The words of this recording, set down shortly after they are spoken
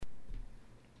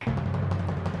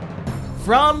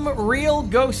From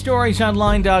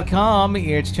RealGhostStoriesOnline.com,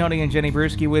 it's Tony and Jenny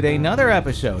Brewski with another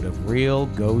episode of Real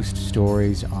Ghost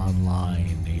Stories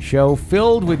Online, a show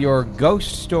filled with your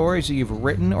ghost stories that you've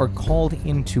written or called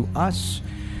into us.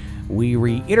 We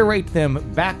reiterate them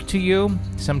back to you.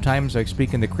 Sometimes I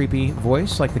speak in the creepy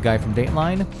voice like the guy from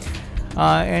Dateline,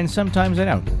 and sometimes I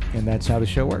don't, and that's how the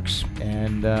show works.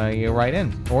 And you write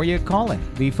in, or you call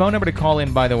in. The phone number to call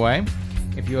in, by the way,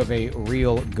 if you have a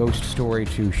real ghost story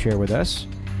to share with us,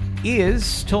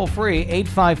 is toll-free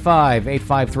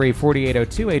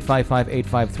 855-853-4802,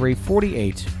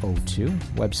 855-853-4802.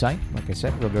 Website, like I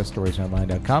said,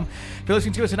 realghoststoriesonline.com. If you're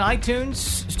listening to us on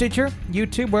iTunes, Stitcher,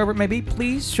 YouTube, wherever it may be,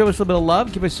 please show us a little bit of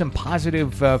love. Give us some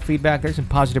positive feedback there, some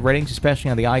positive ratings,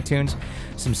 especially on the iTunes.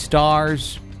 Some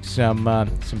stars, some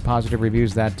positive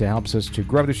reviews. That helps us to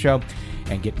grow the show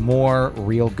and get more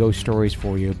real ghost stories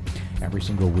for you every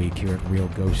single week here at Real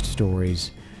Ghost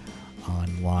Stories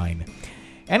Online.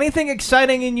 Anything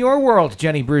exciting in your world,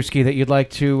 Jenny Brewski, that you'd like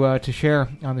to share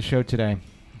on the show today?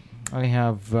 I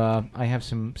have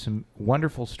some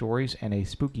wonderful stories and a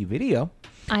spooky video.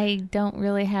 I don't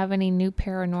really have any new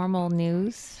paranormal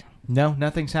news. No,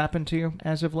 nothing's happened to you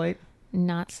as of late?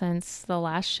 Not since the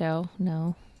last show,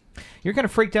 no. You're kind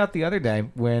of freaked out the other day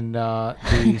when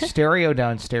the stereo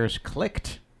downstairs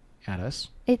clicked at us.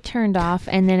 It turned off,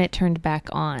 and then it turned back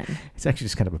on. It's actually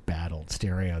just kind of a bad old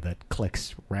stereo that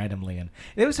clicks randomly. And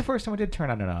it was the first time I did turn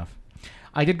on and off.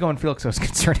 I did go and feel because I was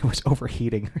concerned it was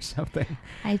overheating or something.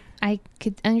 I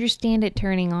could understand it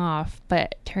turning off,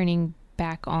 but turning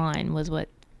back on was what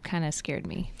kind of scared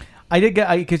me. I did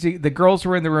get, because the girls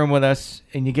were in the room with us,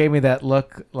 and you gave me that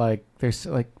look like there's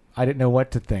like I didn't know what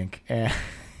to think. And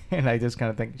I just kind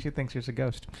of think, she thinks there's a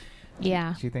ghost.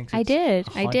 Yeah, she thinks I did.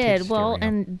 Stereo. Well,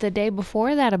 and the day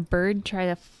before that, a bird tried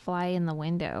to fly in the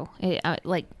window. It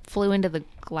flew into the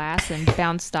glass and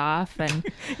bounced off. And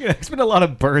yeah, there's been a lot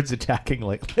of birds attacking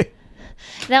lately.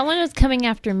 That one was coming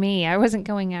after me. I wasn't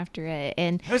going after it.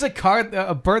 And there was a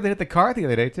bird that hit the car the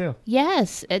other day too.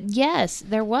 Yes,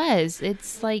 there was.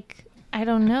 It's like, I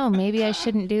don't know. Maybe I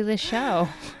shouldn't do this show.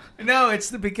 No,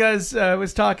 it's because I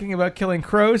was talking about killing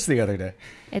crows the other day.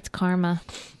 It's karma.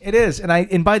 It is.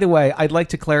 And by the way, I'd like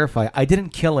to clarify, I didn't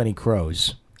kill any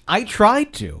crows. I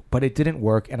tried to, but it didn't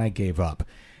work, and I gave up.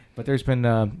 But there's been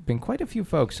quite a few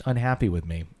folks unhappy with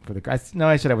me for the. I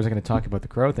said I wasn't going to talk about the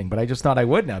crow thing, but I just thought I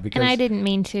would now because. And I didn't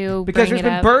mean to. Because there's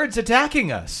been up. Birds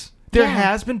attacking us. There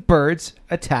has been birds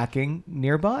attacking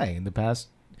nearby in the past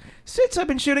since I've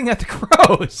been shooting at the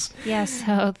crows. Yes.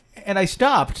 So. And I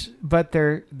stopped, but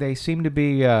they seem to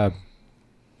be. I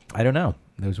don't know.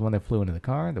 There was one that flew into the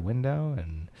car, the window,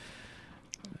 and.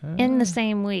 In the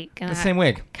same week. The same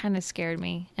week. Kind of scared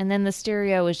me. And then the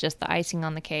stereo was just the icing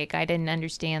on the cake. I didn't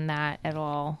understand that at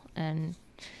all. And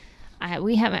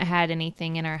we haven't had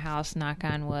anything in our house, knock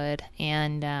on wood.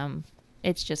 And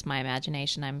it's just my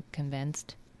imagination, I'm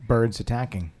convinced. Birds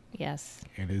attacking. Yes.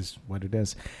 It is what it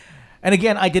is. And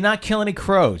again, I did not kill any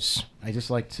crows. I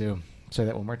just like to say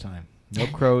that one more time. No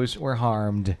crows were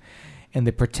harmed in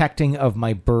the protecting of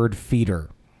my bird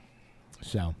feeder.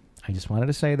 So I just wanted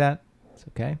to say that. It's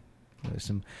okay. There's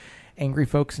some angry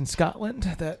folks in Scotland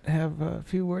that have a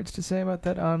few words to say about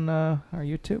that on our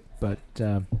YouTube. But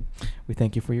we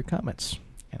thank you for your comments.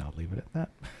 And I'll leave it at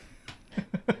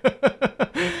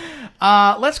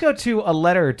that. Let's go to a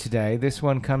letter today. This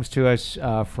one comes to us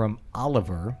from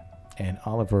Oliver. And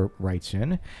Oliver writes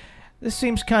in, "This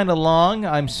seems kind of long.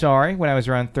 I'm sorry. When I was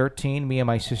around 13, me and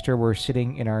my sister were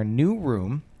sitting in our new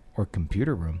room, or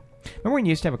computer room. Remember when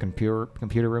you used to have a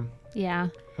computer room? Yeah.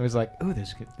 It was like, oh,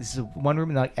 this is one room,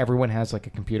 and like everyone has like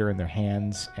a computer in their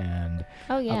hands and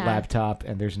a laptop,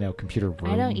 and there's no computer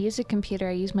room. I don't use a computer.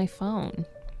 I use my phone.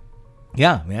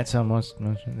 Yeah, I mean, that's how most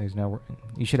there's no.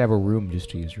 You should have a room just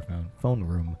to use your phone. Phone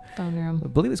room. I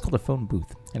believe it's called a phone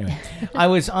booth. Anyway, I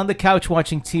was on the couch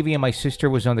watching TV, and my sister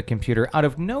was on the computer. Out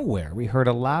of nowhere, we heard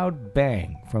a loud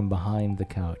bang from behind the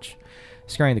couch,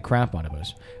 scaring the crap out of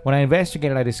us. When I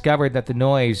investigated, I discovered that the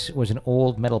noise was an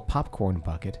old metal popcorn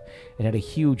bucket. It had a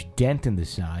huge dent in the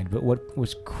side, but what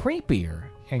was creepier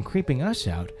and creeping us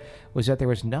out was that there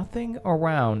was nothing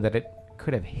around that it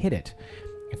could have hit it.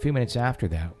 A few minutes after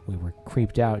that, we were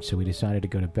creeped out, so we decided to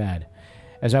go to bed.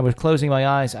 As I was closing my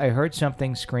eyes, I heard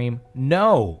something scream,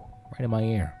 "No!" right in my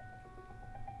ear.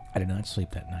 I did not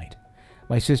sleep that night.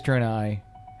 My sister and I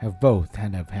have both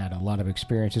had a lot of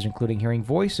experiences, including hearing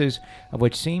voices, of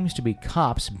which seems to be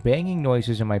cops banging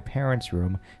noises in my parents'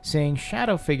 room, seeing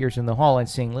shadow figures in the hall, and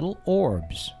seeing little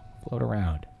orbs float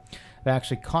around. I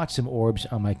actually caught some orbs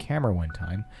on my camera one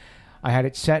time. I had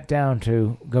it set down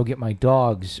to go get my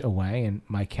dogs away, and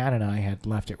my cat and I had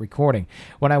left it recording.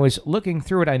 When I was looking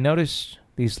through it, I noticed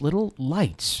these little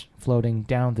lights floating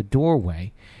down the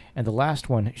doorway, and the last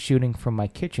one shooting from my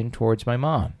kitchen towards my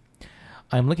mom.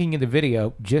 I'm looking at the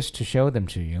video just to show them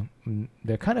to you.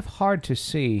 They're kind of hard to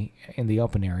see in the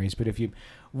open areas, but if you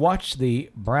watch the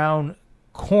brown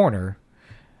corner,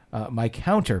 my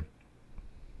counter,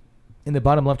 in the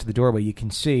bottom left of the doorway, you can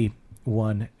see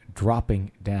one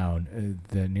dropping down.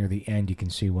 Near the end, you can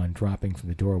see one dropping from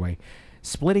the doorway,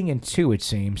 splitting in two, it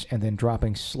seems, and then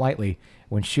dropping slightly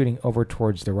when shooting over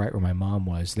towards the right where my mom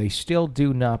was. They still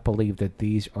do not believe that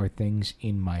these are things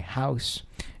in my house,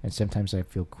 and sometimes I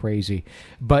feel crazy.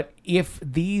 But if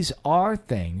these are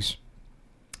things,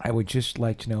 I would just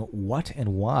like to know what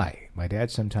and why. My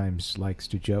dad sometimes likes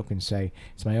to joke and say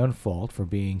it's my own fault for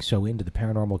being so into the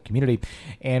paranormal community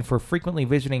and for frequently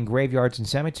visiting graveyards and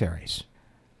cemeteries.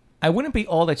 I wouldn't be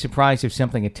all that surprised if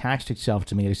something attached itself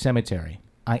to me at a cemetery.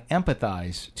 I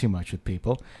empathize too much with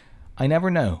people. I never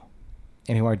know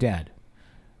any who are dead.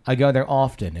 I go there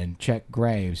often and check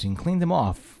graves and clean them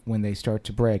off when they start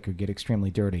to break or get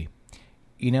extremely dirty.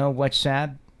 You know what's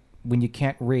sad? When you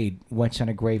can't read what's on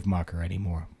a grave marker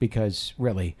anymore, because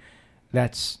really,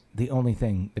 that's the only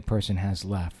thing the person has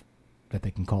left that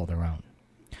they can call their own.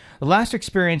 The last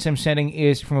experience I'm sending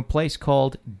is from a place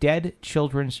called Dead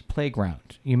Children's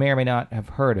Playground. You may or may not have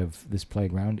heard of this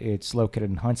playground. It's located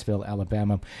in Huntsville,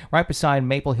 Alabama, right beside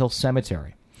Maple Hill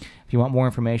Cemetery. If you want more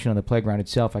information on the playground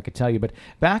itself, I could tell you, but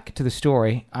back to the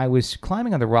story. I was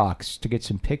climbing on the rocks to get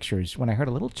some pictures when I heard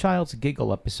a little child's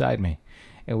giggle up beside me.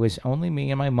 It was only me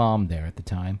and my mom there at the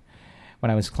time. When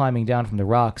I was climbing down from the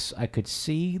rocks, I could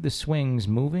see the swings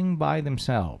moving by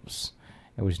themselves.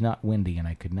 It was not windy, and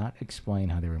I could not explain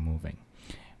how they were moving.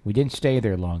 We didn't stay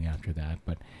there long after that,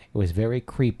 but it was very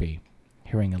creepy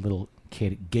hearing a little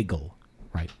kid giggle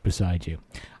right beside you.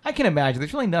 I can imagine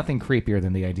there's really nothing creepier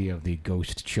than the idea of the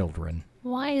ghost children.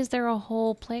 Why is there a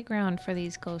whole playground for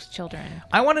these ghost children?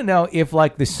 I want to know if,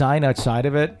 like, the sign outside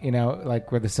of it, you know,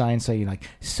 like where the signs say, like,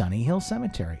 Sunny Hill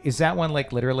Cemetery. Is that one,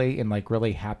 like, literally in, like,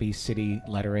 really happy city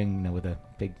lettering, you know, with a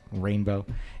big rainbow?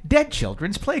 Dead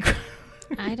Children's Playground.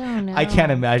 I don't know. I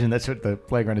can't imagine that's what the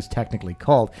playground is technically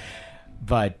called.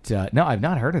 But, no, I've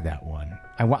not heard of that one.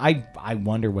 I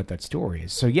wonder what that story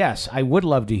is. So, yes, I would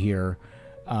love to hear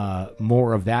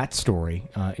more of that story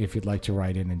if you'd like to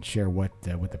write in and share what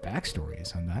the backstory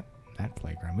is on that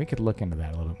playground. We could look into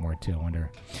that a little bit more, too. I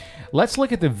wonder. Let's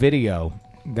look at the video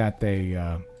that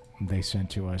they sent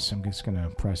to us. I'm just going to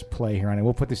press play here, and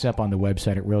we'll put this up on the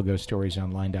website at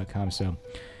realghoststoriesonline.com, so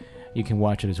you can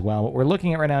watch it as well. What we're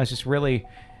looking at right now is just really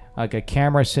like a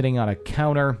camera sitting on a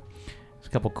counter. There's a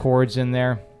couple cords in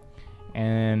there,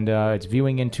 and it's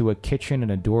viewing into a kitchen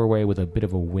and a doorway with a bit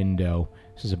of a window.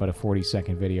 This is about a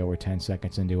 40-second video. We're 10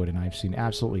 seconds into it, and I've seen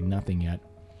absolutely nothing yet.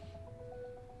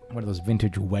 One of those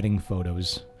vintage wedding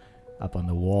photos up on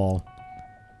the wall.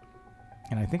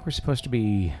 And I think we're supposed to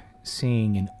be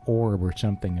seeing an orb or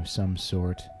something of some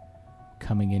sort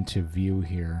coming into view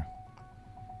here.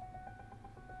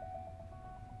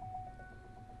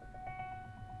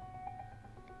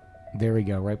 There we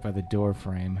go, right by the door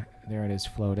frame. There it is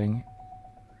floating.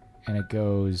 And it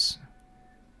goes...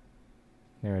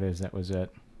 There it is, that was it.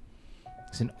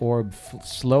 It's an orb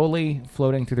slowly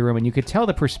floating through the room, and you could tell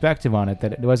the perspective on it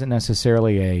that it wasn't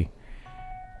necessarily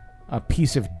a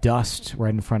piece of dust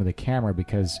right in front of the camera,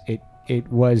 because it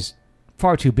was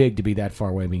far too big to be that far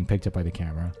away being picked up by the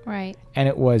camera. Right. And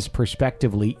it was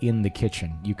perspectively in the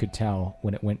kitchen. You could tell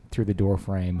when it went through the door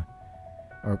frame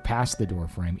or past the door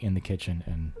frame in the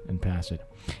kitchen and past it.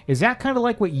 Is that kind of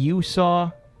like what you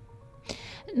saw?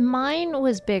 Mine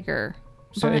was bigger.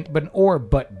 So, but an orb,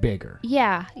 but bigger.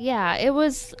 Yeah. It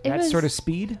was that sort of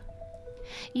speed.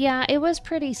 Yeah, it was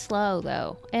pretty slow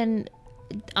though, and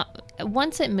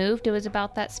once it moved, it was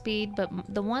about that speed. But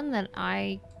the one that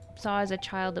I saw as a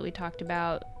child that we talked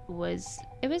about was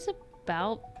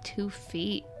about 2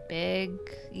 feet big.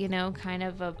 You know, kind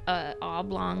of a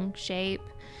oblong shape.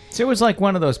 So it was like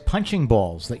one of those punching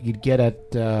balls that you'd get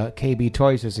at KB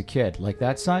Toys as a kid, like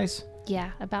that size.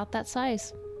 Yeah, about that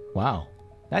size. Wow.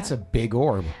 That's a big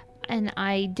orb. And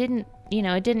it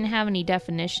didn't have any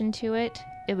definition to it.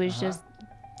 It was just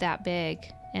that big.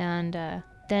 And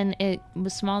then it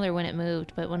was smaller when it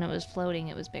moved, but when it was floating,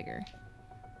 it was bigger.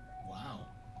 Wow.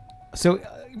 So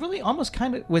really almost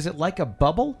kind of, was it like a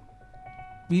bubble?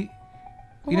 You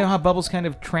know how bubbles kind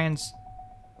of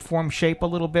transform shape a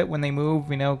little bit when they move,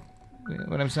 you know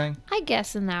what I'm saying? I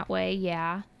guess in that way,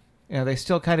 yeah. They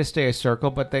still kind of stay a circle,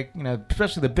 but they,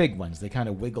 especially the big ones, they kind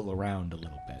of wiggle around a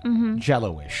little bit.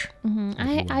 Jello-ish.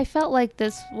 I felt like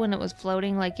this when it was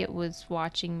floating, like it was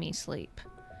watching me sleep.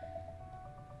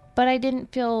 But I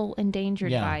didn't feel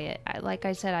endangered by it. Like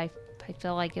I said, I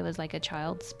feel like it was like a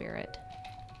child's spirit.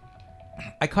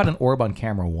 I caught an orb on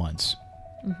camera once.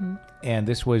 And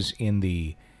this was in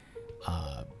the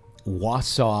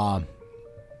Wausau,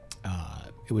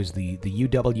 it was the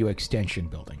UW Extension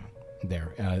building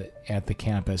there at the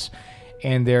campus.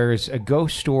 And there's a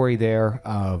ghost story there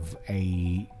of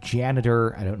a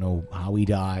janitor. I don't know how he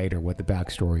died or what the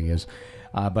backstory is,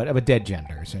 but of a dead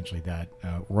janitor, essentially, that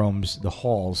roams the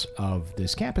halls of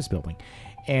this campus building.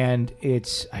 And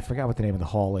I forgot what the name of the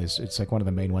hall is. It's like one of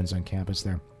the main ones on campus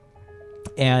there.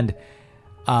 And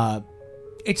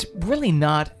it's really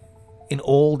not an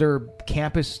older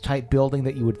campus-type building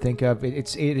that you would think of.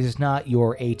 It is not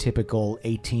your atypical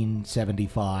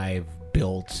 1875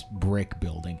 built brick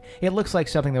building. It looks like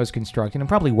something that was constructed, and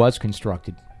probably was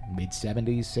constructed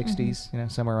mid-70s,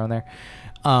 60s, somewhere around there.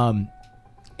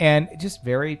 And just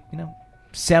very,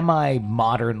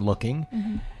 semi-modern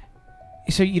looking.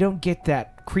 So you don't get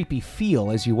that creepy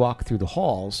feel as you walk through the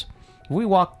halls. We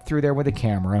walked through there with a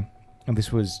camera, and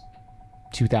this was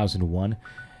 2001,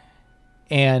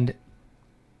 and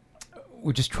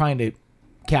we're just trying to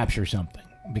capture something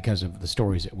because of the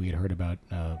stories that we had heard about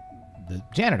the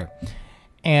janitor.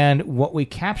 And what we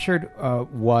captured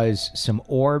was some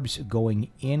orbs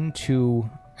coming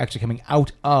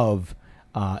out of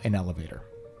an elevator.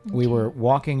 Okay. We were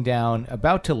walking down,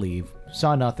 about to leave,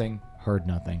 saw nothing, heard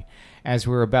nothing. As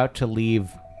we were about to leave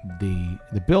the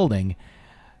building,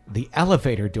 the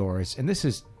elevator doors, and this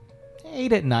is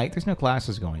 8 at night, there's no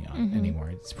classes going on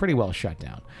anymore. It's pretty well shut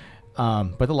down.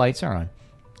 But the lights are on.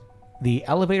 The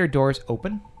elevator doors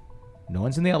open. No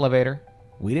one's in the elevator.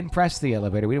 We didn't press the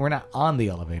elevator. We're not on the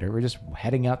elevator. We're just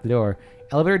heading out the door.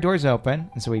 Elevator doors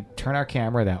open, and so we turn our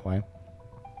camera that way.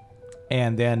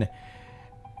 And then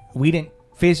we didn't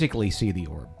physically see the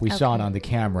orb. We saw it on the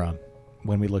camera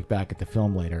when we looked back at the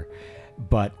film later.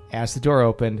 But as the door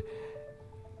opened,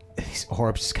 these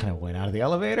orbs just kind of went out of the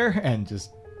elevator and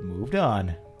just moved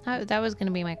on. That was going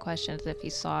to be my question, is if you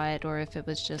saw it or if it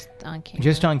was just on camera.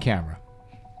 Just on camera.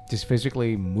 Just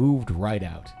physically moved right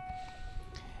out.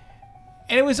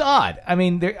 And it was odd. I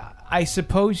mean, I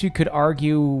suppose you could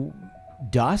argue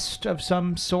dust of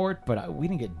some sort, but we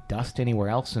didn't get dust anywhere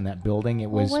else in that building.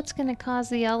 It was. Well, what's going to cause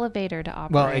the elevator to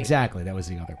operate? Well, exactly. That was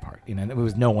the other part.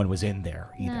 No one was in there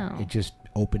either. No. It just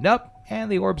opened up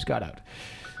and the orbs got out.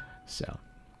 So,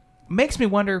 makes me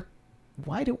wonder,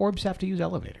 why do orbs have to use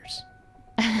elevators?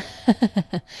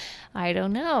 I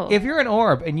don't know. If you're an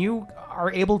orb and you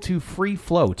are able to free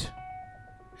float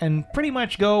and pretty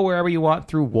much go wherever you want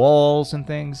through walls and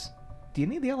things, do you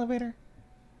need the elevator?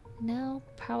 No,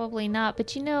 probably not.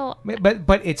 But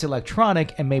But it's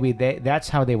electronic, and maybe that's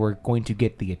how they were going to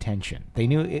get the attention. They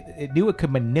knew it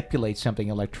could manipulate something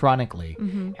electronically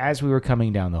as we were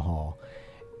coming down the hall,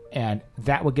 and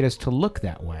that would get us to look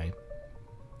that way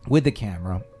with the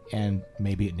camera. And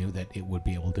maybe it knew that it would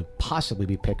be able to possibly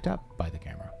be picked up by the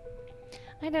camera.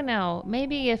 I don't know.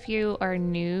 Maybe if you are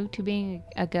new to being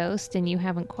a ghost and you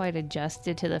haven't quite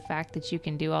adjusted to the fact that you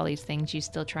can do all these things, you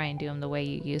still try and do them the way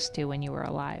you used to when you were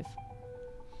alive.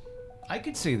 I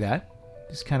could see that.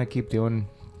 Just kind of keep doing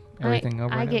everything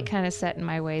over and over. I get kind of set in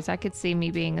my ways. I could see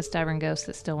me being a stubborn ghost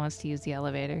that still wants to use the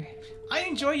elevator. I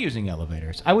enjoy using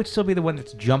elevators. I would still be the one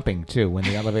that's jumping, too, when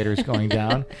the elevator is going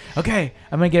down. Okay,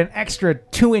 I'm going to get an extra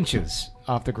 2 inches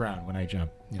off the ground when I jump.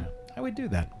 I would do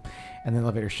that. And the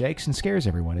elevator shakes and scares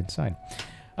everyone inside.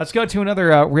 Let's go to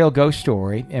another real ghost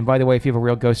story. And by the way, if you have a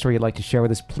real ghost story you'd like to share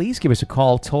with us, please give us a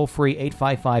call. Toll free,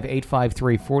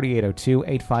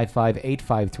 855-853-4802,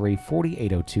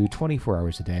 855-853-4802, 24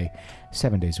 hours a day,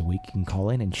 7 days a week. You can call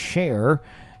in and share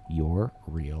your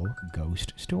real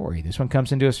ghost story. This one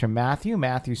comes into us from Matthew.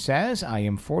 Matthew says, I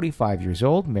am 45 years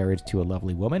old, married to a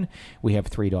lovely woman. We have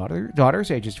 3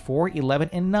 daughters, ages 4, 11,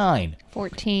 and 9.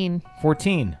 14.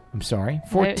 14. I'm sorry.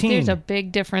 14. There's a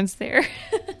big difference there.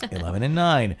 11 and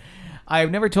 9. I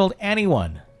have never told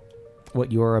anyone what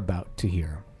you are about to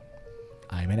hear.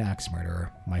 I'm an axe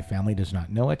murderer. My family does not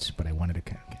know it, but I wanted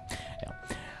to...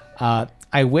 Yeah.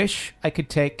 I wish I could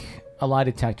take a lie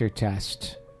detector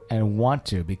test and want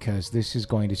to, because this is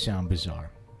going to sound bizarre.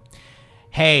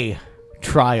 Hey,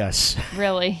 try us.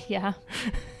 Really? Yeah.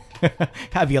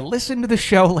 Have you listened to the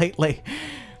show lately?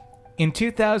 In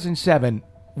 2007,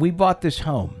 we bought this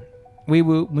home. We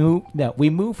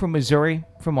moved from Missouri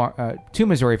to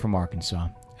Missouri from Arkansas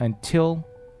until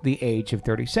the age of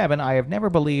 37, I have never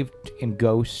believed in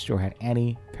ghosts or had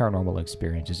any paranormal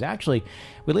experiences. Actually,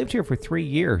 we lived here for 3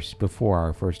 years before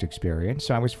our first experience,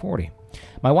 so I was 40.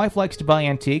 My wife likes to buy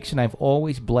antiques, and I've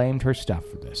always blamed her stuff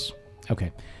for this.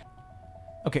 Okay,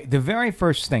 the very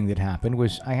first thing that happened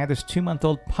was I had this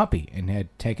 2-month-old puppy and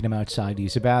had taken him outside to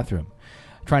use the bathroom,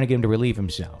 trying to get him to relieve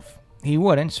himself. He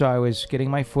wouldn't, so I was getting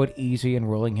my foot easy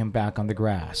and rolling him back on the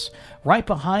grass. Right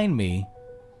behind me,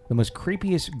 the most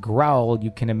creepiest growl you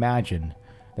can imagine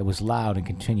that was loud and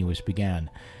continuous began.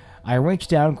 I reached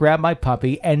down, grabbed my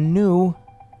puppy, and knew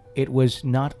it was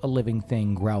not a living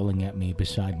thing growling at me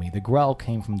beside me. The growl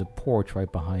came from the porch right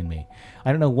behind me.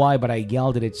 I don't know why, but I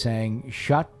yelled at it saying,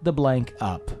 "Shut the blank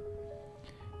up,"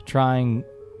 trying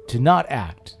to not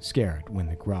act scared when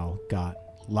the growl got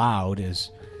loud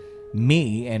as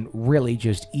me and really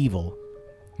just evil.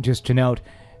 Just to note,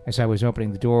 as I was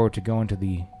opening the door to go into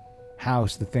the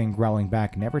house, the thing growling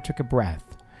back never took a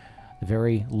breath. The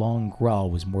very long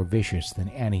growl was more vicious than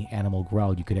any animal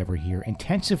growl you could ever hear,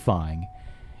 intensifying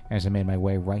as I made my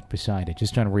way right beside it.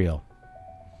 Just unreal.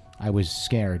 I was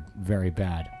scared very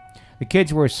bad. The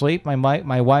kids were asleep.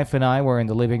 My wife and I were in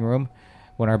the living room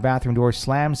when our bathroom door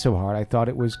slammed so hard I thought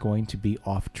it was going to be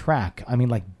off track. I mean,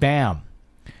 like, bam.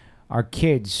 Our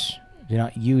kids did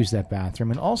not use that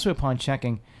bathroom, and also upon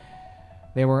checking,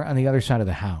 they were on the other side of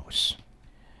the house.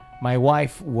 My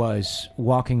wife was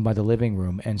walking by the living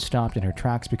room and stopped in her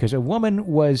tracks because a woman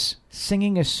was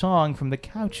singing a song from the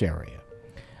couch area.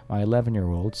 My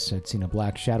 11-year-old had seen a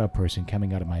black shadow person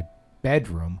coming out of my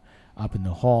bedroom up in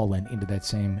the hall and into that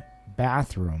same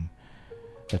bathroom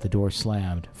that the door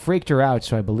slammed. Freaked her out,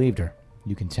 so I believed her.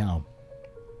 You can tell.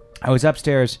 I was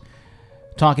upstairs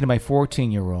talking to my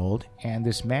 14-year-old, and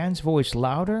this man's voice,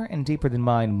 louder and deeper than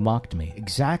mine, mocked me.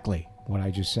 Exactly what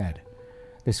I just said.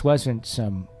 This wasn't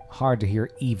some hard-to-hear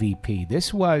EVP.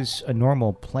 This was a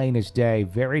normal, plain-as-day,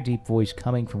 very deep voice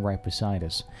coming from right beside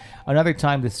us. Another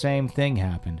time, the same thing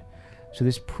happened. So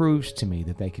this proves to me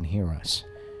that they can hear us,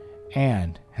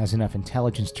 and has enough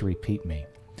intelligence to repeat me.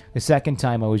 The second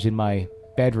time, I was in my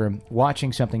bedroom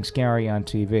watching something scary on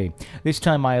TV. This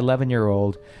time, my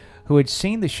 11-year-old, who had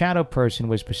seen the shadow person,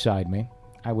 was beside me.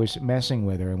 I was messing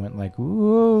with her and went like,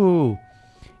 "Ooh."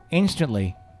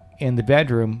 Instantly, in the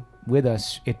bedroom with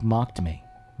us, it mocked me.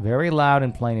 Very loud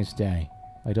and plain as day.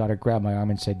 My daughter grabbed my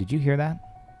arm and said, "Did you hear that?"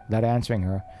 Without answering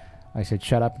her, I said,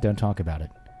 "Shut up and don't talk about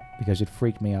it," because it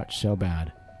freaked me out so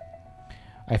bad.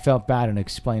 I felt bad and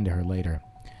explained to her later.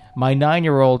 My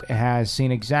 9-year-old has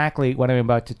seen exactly what I'm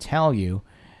about to tell you,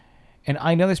 and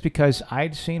I know this because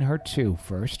I'd seen her too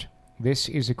first. This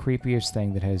is the creepiest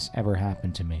thing that has ever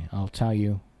happened to me. I'll tell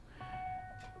you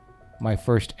my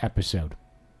first episode.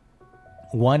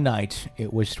 One night,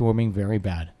 it was storming very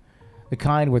bad. The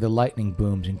kind where the lightning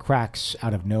booms and cracks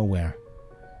out of nowhere.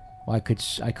 Well,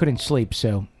 I couldn't sleep,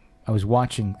 so I was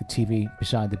watching the TV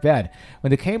beside the bed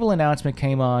when the cable announcement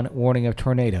came on warning of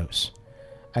tornadoes.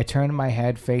 I turned my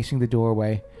head facing the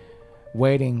doorway,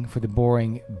 waiting for the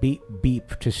boring beep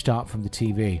beep to stop from the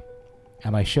TV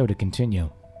and my show to continue.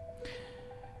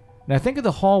 Now think of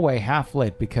the hallway half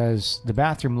lit because the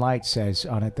bathroom light says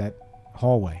on it that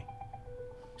hallway.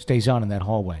 Stays on in that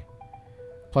hallway.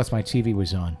 Plus my TV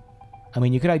was on. I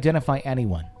mean, you could identify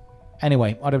anyone.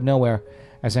 Anyway, out of nowhere,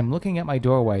 as I'm looking at my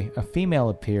doorway, a female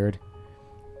appeared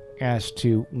as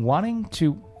to wanting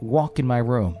to walk in my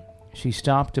room. She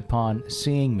stopped upon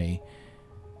seeing me,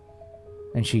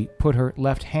 and she put her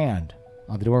left hand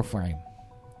on the door frame,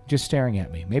 just staring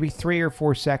at me. Maybe 3 or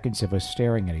 4 seconds of us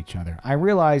staring at each other. I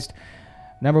realized,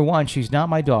 number one, she's not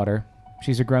my daughter.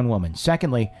 She's a grown woman.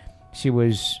 Secondly, she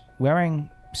was wearing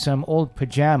some old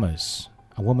pajamas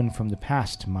a woman from the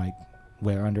past might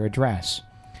wear under a dress.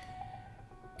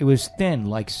 It was thin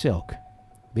like silk.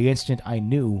 The instant I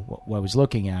knew what I was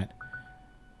looking at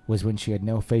was when she had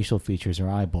no facial features or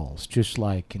eyeballs, just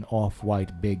like an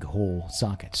off-white big hole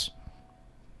sockets.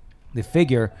 The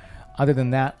figure, other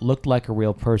than that, looked like a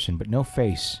real person, but no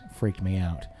face freaked me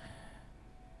out.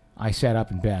 I sat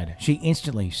up in bed. She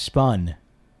instantly spun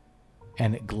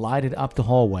and glided up the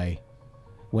hallway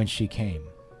when she came.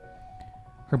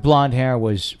 Her blonde hair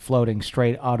was floating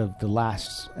straight out of the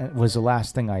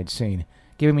last thing I had seen,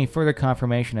 giving me further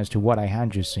confirmation as to what I had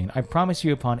just seen. I promise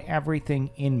you upon everything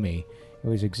in me, it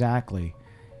was exactly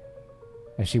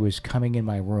as she was coming in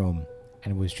my room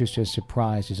and was just as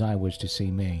surprised as I was to see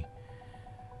me.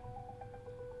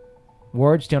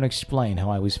 Words don't explain how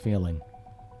I was feeling.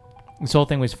 This whole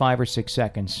thing was 5 or 6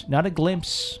 seconds. Not a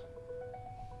glimpse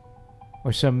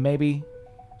or some maybe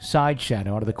side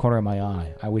shadow out of the corner of my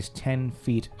eye. I was 10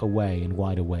 feet away and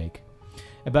wide awake.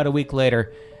 About a week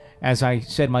later, as I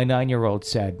said, my 9-year-old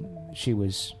said, she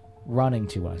was running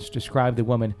to us, described the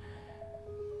woman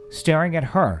staring at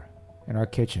her in our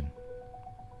kitchen.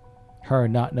 Her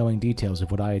not knowing details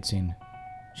of what I had seen,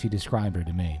 she described her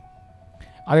to me.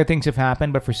 Other things have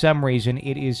happened, but for some reason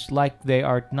it is like they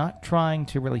are not trying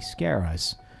to really scare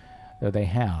us, though they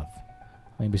have.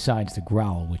 I mean, besides the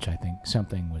growl, which I think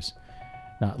something was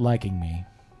not liking me.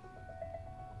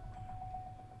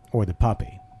 Or the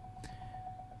puppy.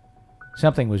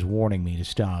 Something was warning me to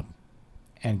stop,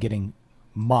 and getting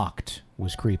mocked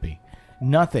was creepy.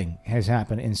 Nothing has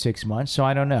happened in 6 months, so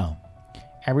I don't know.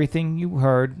 Everything you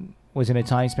heard was in a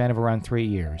time span of around 3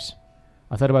 years.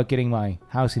 I thought about getting my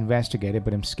house investigated,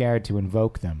 but I'm scared to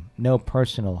invoke them. No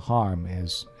personal harm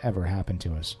has ever happened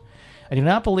to us. I do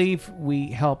not believe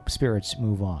we help spirits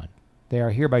move on. They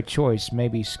are here by choice,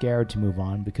 maybe scared to move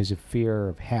on because of fear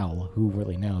of hell. Who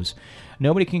really knows?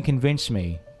 Nobody can convince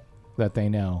me that they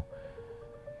know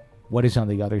what is on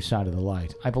the other side of the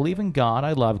light. I believe in God.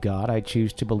 I love God. I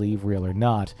choose to believe, real or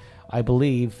not. I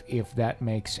believe, if that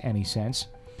makes any sense.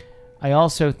 I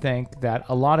also think that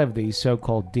a lot of these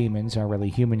so-called demons are really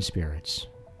human spirits.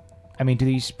 I mean, do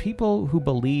these people who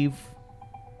believe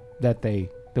that the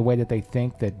way that they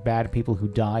think that bad people who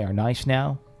die are nice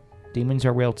now? Demons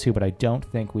are real too, but I don't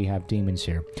think we have demons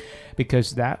here,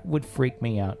 because that would freak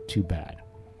me out too bad.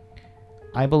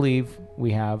 I believe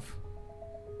we have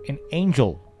an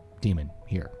angel demon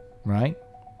here, right?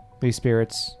 These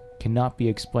spirits cannot be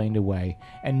explained away,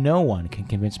 and no one can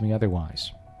convince me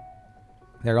otherwise.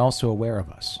 They're also aware of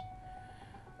us.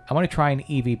 I want to try an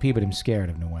EVP, but I'm scared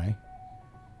in a way.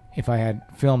 If I had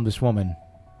filmed this woman,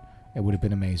 it would have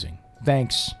been amazing.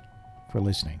 Thanks for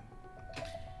listening.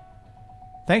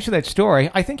 Thanks for that story.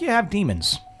 I think you have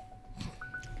demons.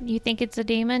 You think it's a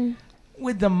demon?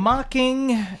 With the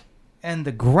mocking and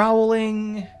the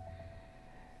growling.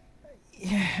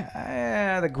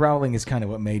 Yeah, the growling is kind of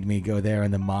what made me go there,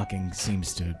 and the mocking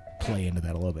seems to play into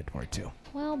that a little bit more too.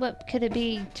 Well, but could it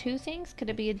be two things? Could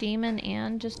it be a demon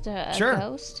and just a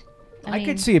ghost? I mean,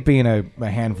 could see it being a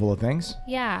handful of things.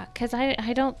 Yeah, because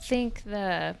I don't think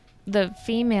the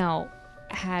female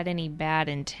had any bad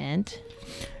intent.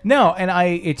 No, and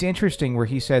it's interesting where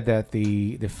he said that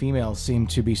the female seemed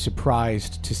to be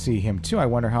surprised to see him too. I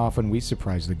wonder how often we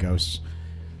surprise the ghosts.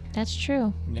 That's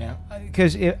true. Yeah,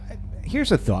 because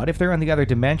here's a thought: if they're on the other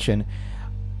dimension,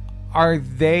 are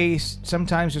they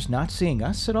sometimes just not seeing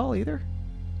us at all either?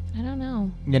 I don't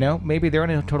know. You know, maybe they're in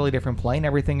a totally different plane.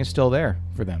 Everything is still there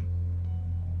for them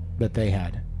that they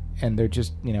had. And they're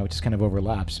just, it just kind of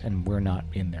overlaps, and we're not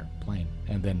in their plane.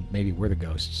 And then maybe we're the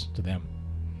ghosts to them.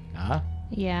 Huh?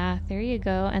 Yeah, there you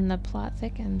go. And the plot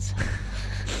thickens.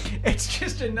 It's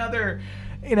just another,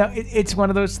 it's one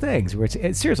of those things where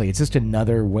seriously, it's just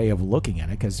another way of looking at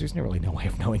it, because there's really no way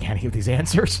of knowing any of these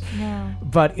answers. No.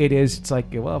 But it's like,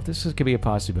 well, if this could be a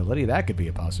possibility, that could be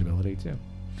a possibility too.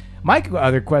 My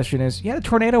other question is,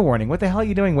 tornado warning. What the hell are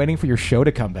you doing waiting for your show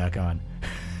to come back on?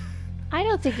 I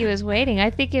don't think he was waiting. I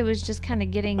think it was just kind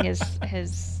of getting he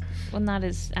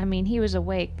was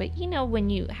awake. But when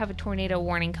you have a tornado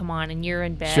warning come on and you're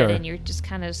in bed and you're just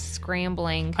kind of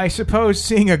scrambling. I suppose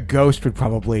seeing a ghost would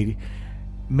probably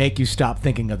make you stop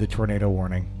thinking of the tornado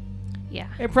warning. Yeah.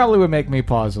 It probably would make me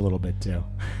pause a little bit too.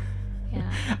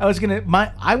 Yeah.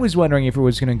 I was wondering if it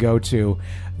was going to go to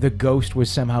the ghost was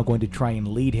somehow going to try and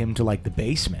lead him to like the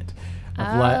basement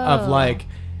of like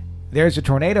there's a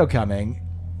tornado coming.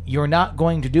 You're not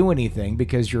going to do anything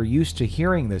because you're used to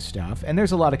hearing this stuff, and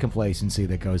there's a lot of complacency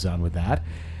that goes on with that.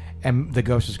 And the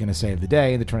ghost is going to save the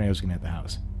day, and the tornado is going to hit the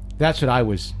house. That's what I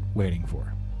was waiting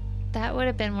for. That would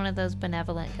have been one of those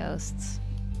benevolent ghosts.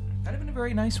 That'd have been a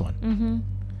very nice one. Mm-hmm.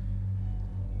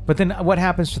 But then what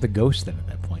happens to the ghost then at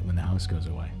that point when the house goes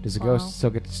away? Does the ghost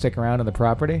still get to stick around on the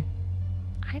property?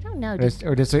 I don't know. Is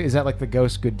that like the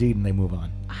ghost's good deed and they move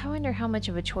on? I wonder how much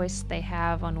of a choice they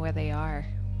have on where they are.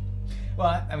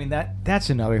 Well, I mean, that's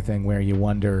another thing where you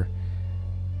wonder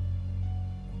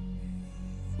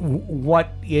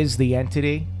what is the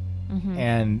entity? Mm-hmm.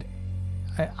 And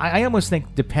I almost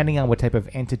think depending on what type of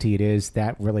entity it is,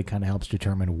 that really kind of helps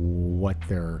determine what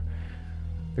their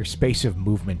space of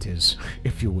movement is,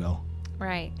 if you will.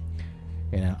 Right.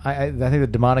 I think the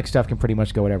demonic stuff can pretty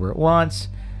much go whatever it wants.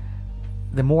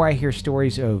 The more I hear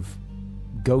stories of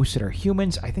ghosts that are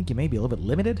humans, I think you may be a little bit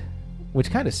limited, which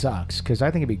kind of sucks, because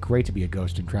I think it'd be great to be a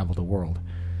ghost and travel the world.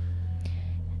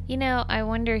 I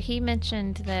wonder, he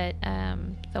mentioned that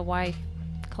the wife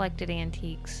collected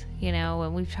antiques,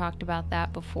 and we've talked about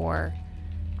that before.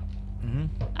 Mm-hmm.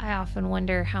 I often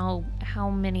wonder how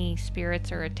many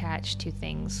spirits are attached to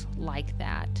things like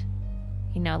that.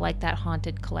 Like that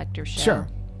haunted collector show. Sure.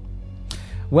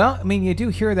 Well, I mean, you do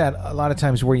hear that a lot of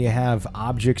times where you have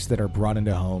objects that are brought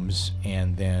into homes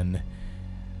and then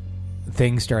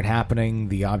things start happening,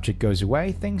 the object goes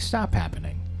away, things stop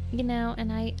happening. You know,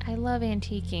 and I love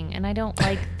antiquing, and I don't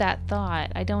like that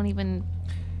thought. I don't even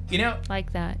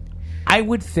like that. I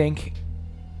would think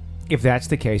if that's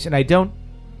the case, and I don't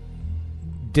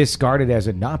discard it as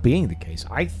it not being the case,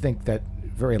 I think that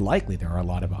very likely there are a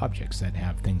lot of objects that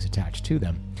have things attached to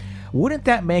them. Wouldn't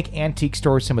that make antique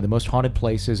stores some of the most haunted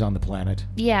places on the planet?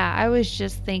 Yeah, I was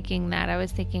just thinking that. I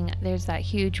was thinking there's that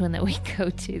huge one that we go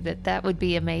to, that would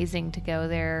be amazing to go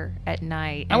there at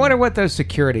night. I wonder what those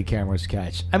security cameras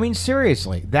catch. I mean,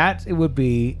 seriously, it would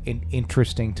be an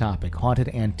interesting topic, haunted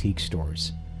antique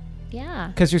stores. Yeah.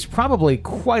 Because there's probably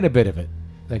quite a bit of it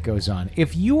that goes on.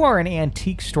 If you are an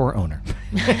antique store owner,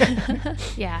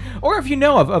 yeah, or if you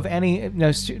know of any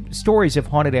stories of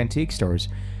haunted antique stores,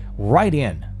 write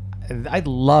in. I'd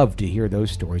love to hear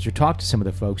those stories, or talk to some of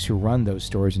the folks who run those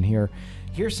stores and hear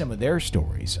some of their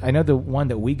stories. I know the one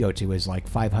that we go to is like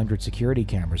 500 security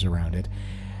cameras around it.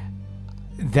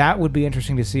 That would be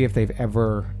interesting to see if they've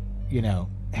ever,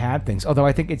 had things. Although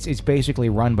I think it's basically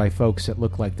run by folks that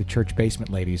look like the church basement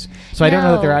ladies. So I don't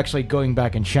know that they're actually going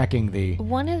back and checking the...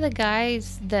 One of the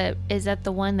guys that is at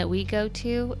the one that we go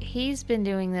to, he's been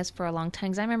doing this for a long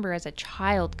time. 'Cause I remember as a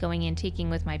child going antiquing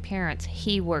with my parents,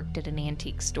 he worked at an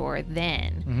antique store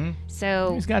then. Mm-hmm.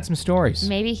 So he's got some stories.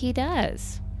 Maybe he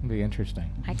does. It'd be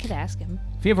interesting. I could ask him.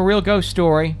 If you have a real ghost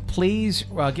story, please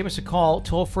give us a call,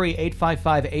 toll free,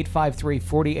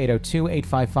 855-853-4802.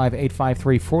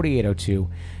 855-853-4802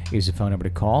 is the phone number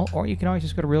to call. Or you can always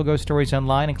just go to Real Ghost Stories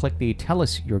online and click the Tell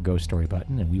Us Your Ghost Story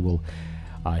button, and we will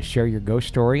share your ghost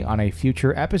story on a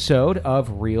future episode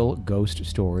of Real Ghost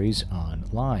Stories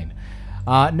Online.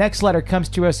 Next letter comes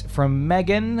to us from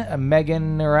Megan.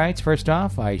 Megan writes, first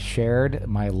off, I shared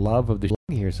my love of the show.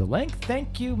 Here's the link.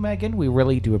 Thank you, Megan. We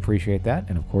really do appreciate that.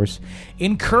 And, of course,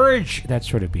 encourage that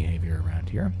sort of behavior around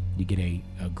here. You get a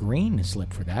green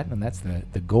slip for that, and that's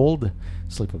the gold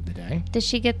slip of the day. Did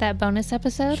she get that bonus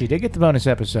episode? She did get the bonus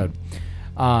episode.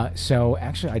 So,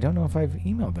 actually, I don't know if I've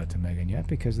emailed that to Megan yet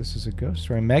because this is a ghost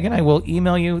story. Megan, I will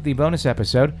email you the bonus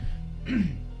episode.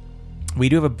 We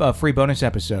do have a free bonus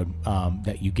episode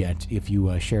that you get if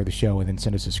you share the show and then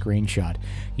send us a screenshot.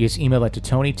 You just email that to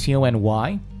Tony, Tony, at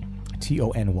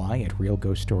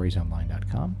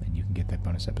realghoststoriesonline.com, and you can get that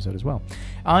bonus episode as well.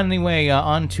 Anyway,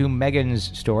 on to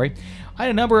Megan's story. I had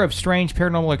a number of strange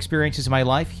paranormal experiences in my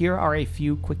life. Here are a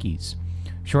few quickies.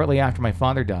 Shortly after my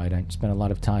father died, I spent a lot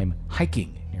of time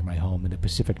hiking near my home in the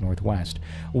Pacific Northwest.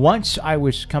 Once I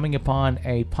was coming upon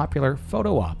a popular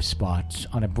photo op spot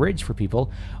on a bridge for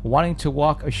people wanting to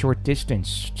walk a short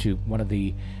distance to one of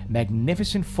the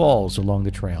magnificent falls along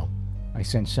the trail. I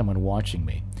sensed someone watching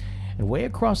me. And way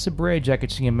across the bridge, I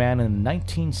could see a man in the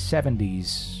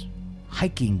 1970s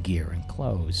hiking gear and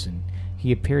clothes, and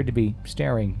he appeared to be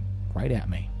staring right at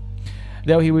me.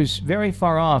 Though he was very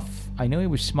far off, I knew he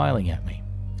was smiling at me.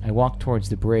 I walked towards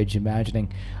the bridge,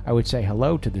 imagining I would say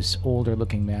hello to this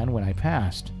older-looking man when I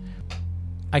passed.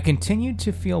 I continued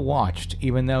to feel watched,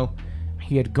 even though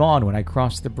he had gone when I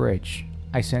crossed the bridge.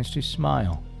 I sensed his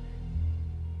smile,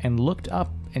 and looked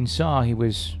up and saw he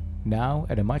was now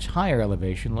at a much higher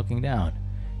elevation looking down.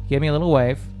 He gave me a little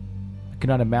wave. I could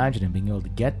not imagine him being able to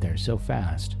get there so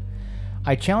fast.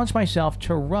 I challenged myself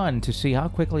to run to see how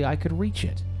quickly I could reach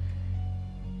it.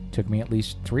 It took me at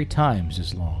least 3 times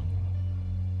as long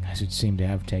as it seemed to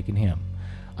have taken him.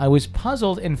 I was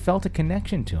puzzled and felt a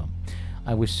connection to him.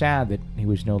 I was sad that he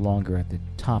was no longer at the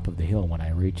top of the hill when I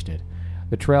reached it.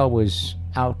 The trail was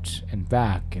out and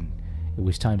back, and it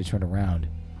was time to turn around.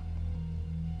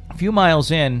 A few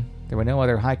miles in, there were no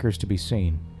other hikers to be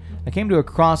seen. I came to a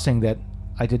crossing that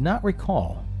I did not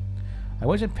recall. I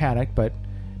wasn't panicked, but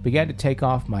began to take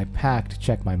off my pack to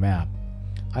check my map.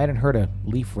 I hadn't heard a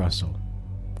leaf rustle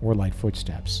or light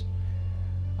footsteps.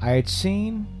 I had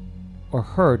seen or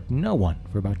heard no one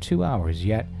for about 2 hours,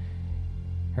 yet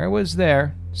here was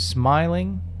there,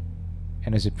 smiling,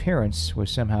 and his appearance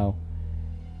was somehow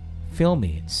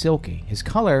filmy and silky. His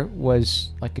color was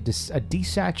like a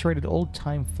desaturated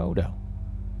old-time photo.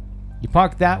 "You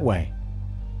parked that way,"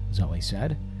 was all he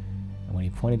said, and when he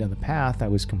pointed on the path, I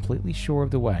was completely sure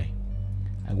of the way.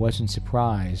 I wasn't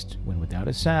surprised when, without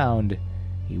a sound,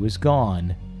 he was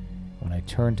gone. When I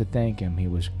turned to thank him, he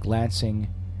was glancing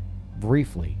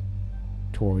briefly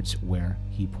towards where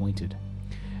he pointed.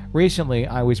 Recently,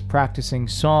 I was practicing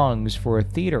songs for a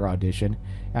theater audition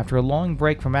after a long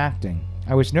break from acting.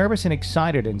 I was nervous and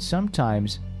excited, and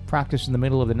sometimes practiced in the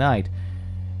middle of the night.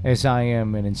 As I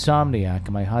am an insomniac,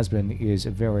 and my husband is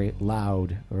a very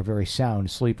loud or a very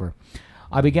sound sleeper.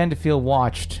 I began to feel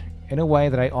watched in a way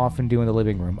that I often do in the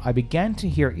living room. I began to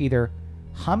hear either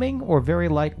humming or very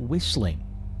light whistling.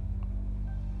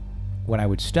 When I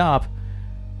would stop,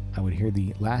 I would hear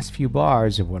the last few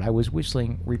bars of what I was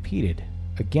whistling repeated,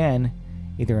 again,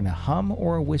 either in a hum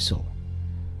or a whistle.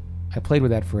 I played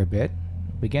with that for a bit,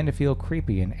 began to feel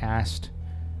creepy, and asked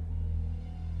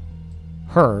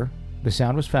her, the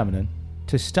sound was feminine,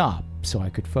 to stop so I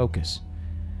could focus.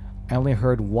 I only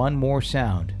heard one more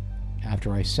sound.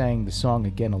 After I sang the song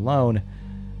again alone,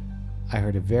 I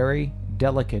heard a very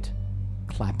delicate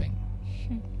clapping.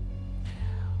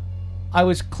 I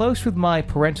was close with my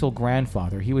parental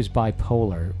grandfather. He was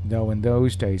bipolar, though in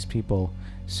those days people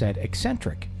said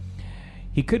eccentric.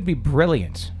 He could be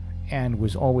brilliant and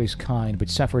was always kind, but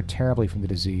suffered terribly from the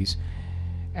disease,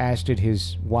 as did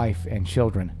his wife and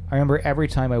children. I remember every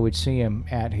time I would see him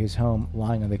at his home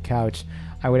lying on the couch,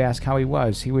 I would ask how he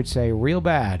was. He would say, "Real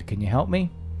bad. Can you help me?"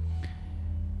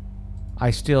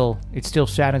 It still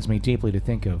saddens me deeply to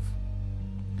think of.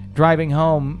 Driving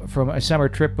home from a summer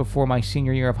trip before my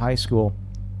senior year of high school,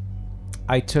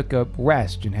 I took a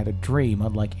rest and had a dream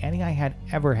unlike any I had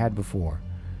ever had before.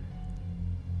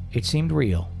 It seemed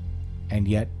real, and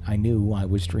yet I knew I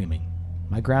was dreaming.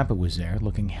 My grandpa was there,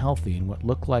 looking healthy in what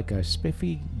looked like a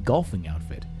spiffy golfing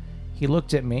outfit. He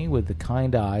looked at me with the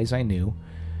kind eyes I knew,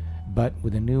 but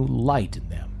with a new light in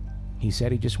them. He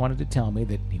said he just wanted to tell me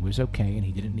that he was okay and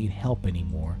he didn't need help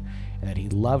anymore, and that he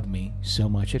loved me so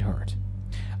much it hurt.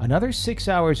 Another 6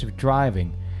 hours of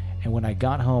driving, and when I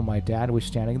got home, my dad was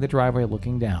standing in the driveway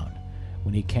looking down.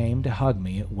 When he came to hug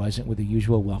me, it wasn't with the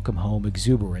usual welcome home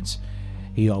exuberance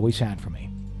he always had for me.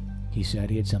 He said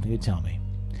he had something to tell me.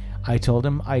 I told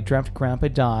him I dreamt Grandpa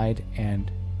died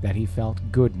and that he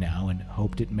felt good now and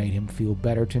hoped it made him feel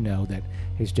better to know that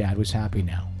his dad was happy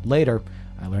now. Later,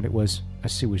 I learned it was a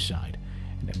suicide,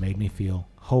 and it made me feel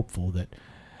hopeful that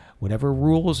whatever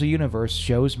rules the universe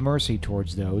shows mercy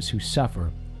towards those who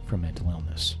suffer from mental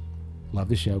illness. Love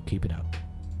the show. Keep it up.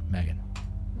 Megan.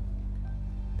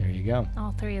 There you go.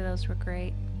 All three of those were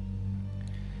great.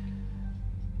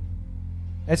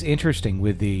 That's interesting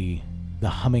with the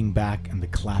humming back and the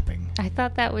clapping. I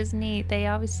thought that was neat. They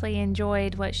obviously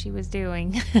enjoyed what she was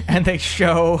doing. And they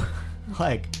show,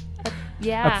 like,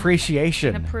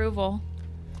 appreciation. And approval.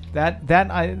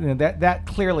 That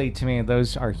clearly, to me,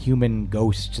 those are human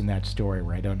ghosts in that story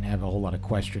where I don't have a whole lot of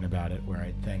question about it, where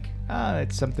I think,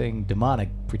 it's something demonic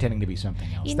pretending to be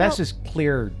something else. That's just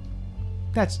clear.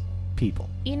 That's people.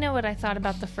 You know what I thought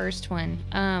about the first one?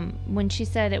 When she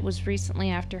said it was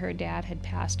recently after her dad had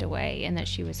passed away and that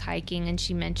she was hiking, and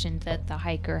she mentioned that the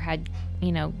hiker had,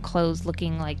 clothes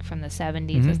looking like from the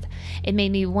 70s. Mm-hmm. It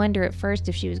made me wonder at first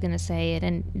if she was going to say it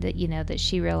and that, that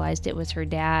she realized it was her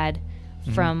dad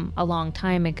from a long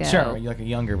time ago. Sure, like a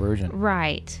younger version.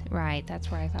 Right. That's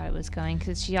where I thought it was going,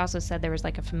 because she also said there was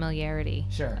like a familiarity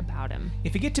about him.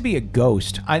 If you get to be a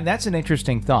ghost, that's an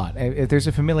interesting thought. If there's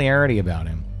a familiarity about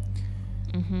him.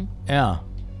 Mm-hmm. Yeah.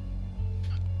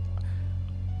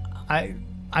 I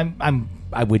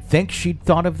would think she'd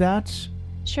thought of that.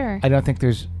 Sure. I don't think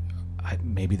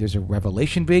maybe there's a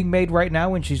revelation being made right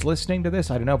now when she's listening to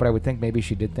this. I don't know, but I would think maybe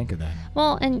she did think of that.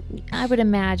 Well, and I would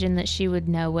imagine that she would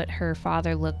know what her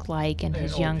father looked like in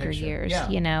his younger years.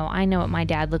 Yeah. I know what my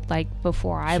dad looked like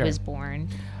before I was born.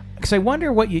 Because I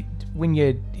wonder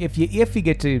if you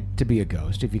get to be a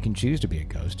ghost, if you can choose to be a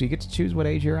ghost, do you get to choose what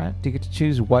age you're at? Do you get to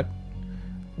choose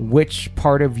which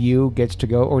part of you gets to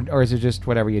go, or is it just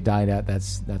whatever you died at,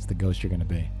 that's the ghost you're going to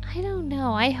be? I don't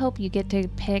know. I hope you get to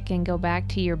pick and go back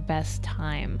to your best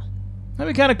time.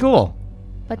 That'd be kind of cool.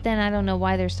 But then I don't know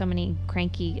why there's so many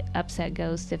cranky, upset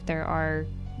ghosts if there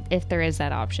is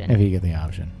that option. If you get the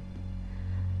option.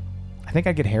 I think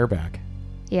I'd get hair back.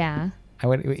 Yeah.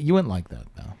 You wouldn't like that,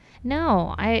 though.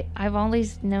 No, I've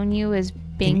always known you as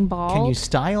being bald. Can you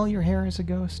style your hair as a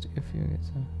ghost if you get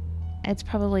so? It's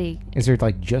probably... Is there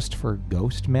just for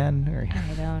ghost men? Or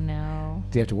I don't know.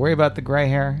 Do you have to worry about the gray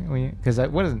hair? Because you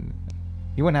wouldn't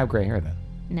have gray hair then.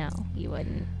 No, you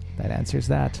wouldn't. That answers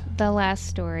that. The last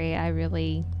story I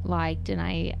really liked, and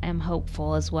I am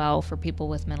hopeful as well for people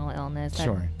with mental illness.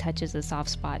 Sure. That touches a soft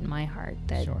spot in my heart.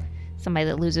 That somebody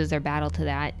that loses their battle to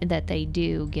that they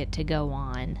do get to go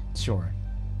on. Sure.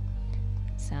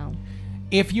 So...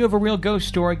 If you have a real ghost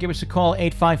story, give us a call,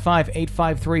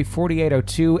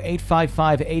 855-853-4802.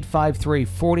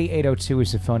 855-853-4802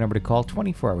 is the phone number to call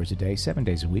 24 hours a day, 7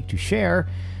 days a week to share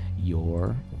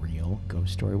your real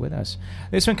ghost story with us.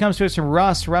 This one comes to us from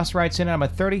Russ. Russ writes in, I'm a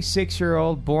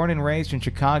 36-year-old born and raised in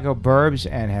Chicago burbs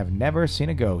and have never seen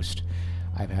a ghost.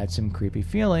 I've had some creepy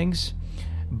feelings,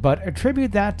 but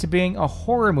attribute that to being a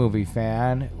horror movie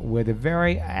fan with a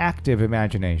very active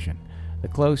imagination. The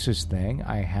closest thing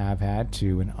I have had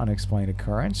to an unexplained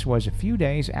occurrence was a few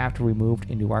days after we moved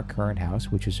into our current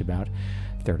house, which is about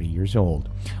 30 years old.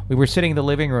 We were sitting in the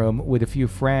living room with a few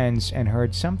friends and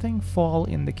heard something fall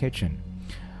in the kitchen.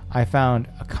 I found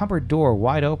a cupboard door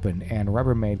wide open and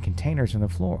Rubbermaid containers on the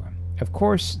floor. Of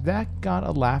course, that got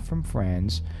a laugh from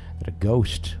friends that a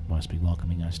ghost must be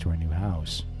welcoming us to our new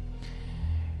house.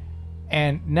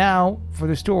 And now for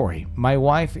the story. My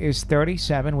wife is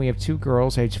 37. We have 2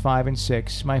 girls, aged 5 and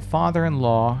 6. My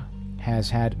father-in-law has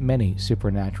had many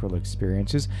supernatural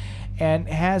experiences and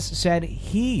has said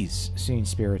he's seen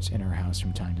spirits in our house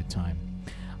from time to time.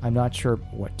 I'm not sure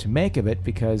what to make of it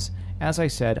because, as I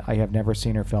said, I have never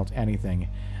seen or felt anything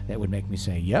that would make me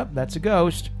say, yep, that's a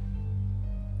ghost.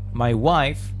 My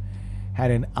wife had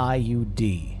an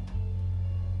IUD,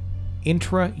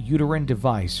 intrauterine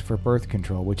device for birth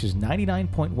control, which is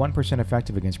 99.1%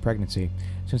 effective against pregnancy,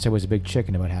 since I was a big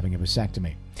chicken about having a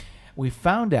vasectomy. We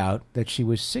found out that she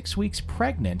was 6 weeks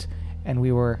pregnant, and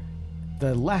we were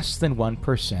the less than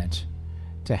 1%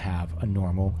 to have a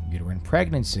normal uterine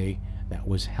pregnancy that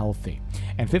was healthy.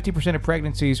 And 50% of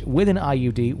pregnancies with an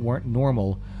IUD weren't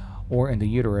normal or in the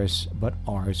uterus, but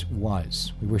ours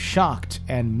was. We were shocked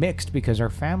and mixed because our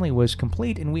family was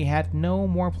complete and we had no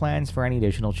more plans for any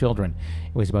additional children.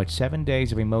 It was about 7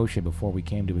 days of emotion before we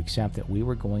came to accept that we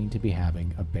were going to be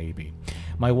having a baby.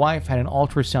 My wife had an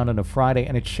ultrasound on a Friday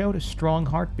and it showed a strong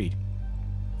heartbeat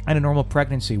and a normal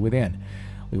pregnancy within.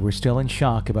 We were still in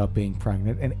shock about being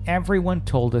pregnant, and everyone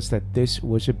told us that this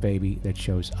was a baby that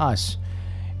chose us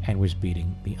and was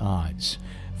beating the odds.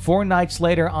 4 nights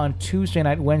later, on Tuesday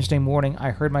night, Wednesday morning,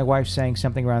 I heard my wife saying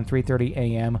something around 3:30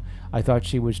 a.m. I thought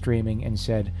she was dreaming and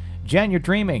said, "Jen, you're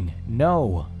dreaming."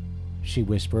 "No," she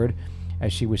whispered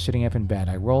as she was sitting up in bed.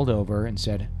 I rolled over and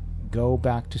said, "Go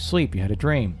back to sleep. You had a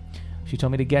dream." She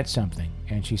told me to get something,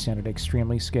 and she sounded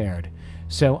extremely scared.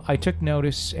 So I took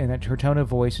notice in her tone of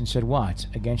voice and said, "What?"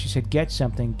 Again, she said, "Get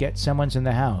something. Get someone's in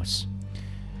the house."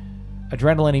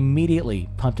 Adrenaline immediately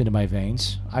pumped into my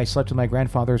veins. I slept with my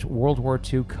grandfather's World War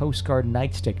II Coast Guard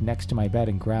nightstick next to my bed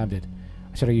and grabbed it.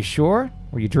 I said, "Are you sure?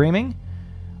 Were you dreaming?"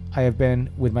 I have been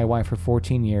with my wife for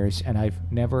 14 years, and I've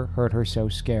never heard her so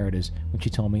scared as when she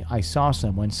told me, "I saw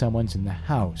someone's in the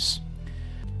house."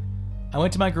 I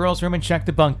went to my girls' room and checked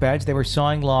the bunk beds. They were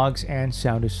sawing logs and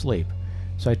sound asleep.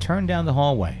 So I turned down the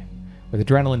hallway. With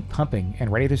adrenaline pumping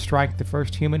and ready to strike the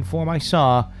first human form I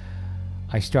saw,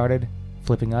 I started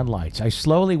flipping on lights. I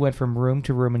slowly went from room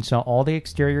to room and saw all the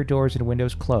exterior doors and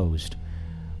windows closed.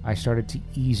 I started to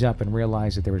ease up and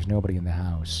realized that there was nobody in the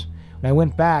house. When I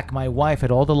went back, my wife had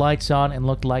all the lights on and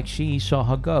looked like she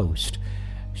saw a ghost.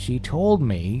 She told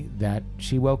me that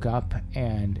she woke up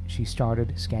and she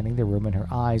started scanning the room and her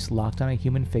eyes locked on a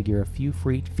human figure a few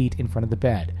feet in front of the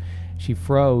bed. She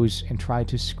froze and tried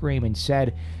to scream and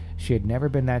said she had never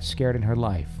been that scared in her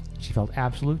life. She felt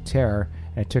absolute terror,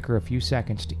 and it took her a few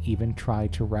seconds to even try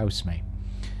to rouse me.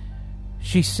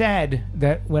 She said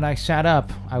that when I sat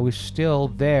up, I was still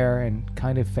there and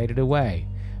kind of faded away.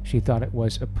 She thought it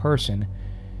was a person,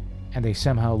 and they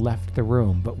somehow left the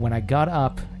room. But when I got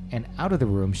up and out of the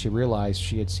room, she realized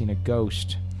she had seen a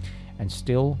ghost and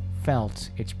still felt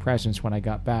its presence when I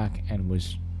got back and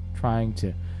was trying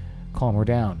to calm her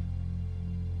down.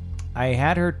 I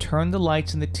had her turn the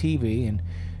lights in the TV, and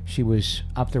she was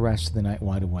up the rest of the night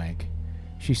wide awake.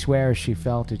 She swears she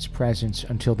felt its presence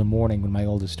until the morning when my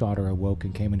oldest daughter awoke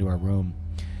and came into our room.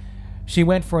 She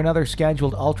went for another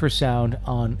scheduled ultrasound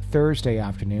on Thursday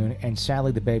afternoon, and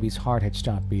sadly the baby's heart had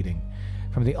stopped beating.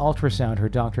 From the ultrasound, her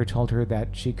doctor told her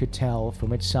that she could tell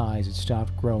from its size it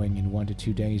stopped growing in 1 to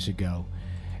 2 days ago,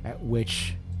 at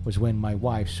which was when my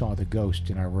wife saw the ghost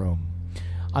in our room.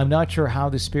 I'm not sure how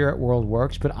the spirit world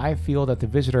works, but I feel that the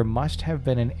visitor must have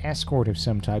been an escort of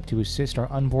some type to assist our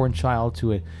unborn child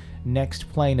to a next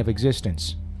plane of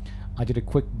existence. I did a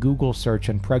quick Google search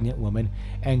on pregnant women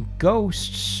and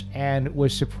ghosts and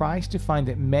was surprised to find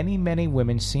that many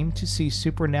women seem to see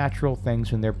supernatural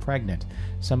things when they're pregnant.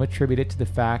 Some attribute it to the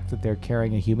fact that they're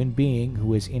carrying a human being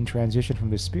who is in transition from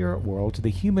the spirit world to the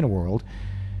human world,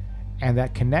 and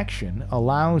that connection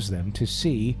allows them to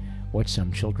see what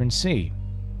some children see.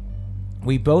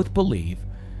 We both believe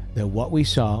that what we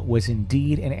saw was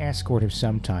indeed an escort of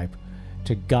some type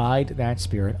to guide that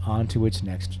spirit onto its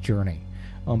next journey.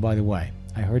 Oh, and by the way,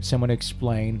 I heard someone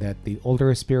explain that the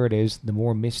older a spirit is, the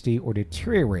more misty or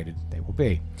deteriorated they will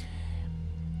be.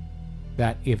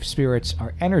 That if spirits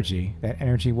are energy, that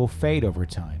energy will fade over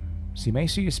time. So you may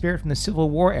see a spirit from the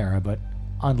Civil War era, but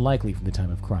unlikely from the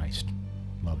time of Christ.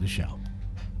 Love the show.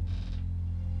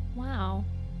 Wow.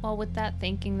 Well, with that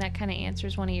thinking, that kind of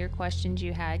answers one of your questions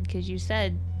you had, because you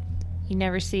said you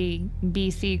never see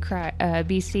BC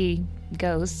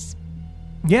ghosts.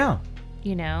 Yeah.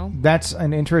 You know? That's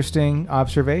an interesting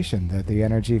observation, that the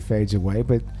energy fades away,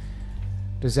 but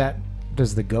does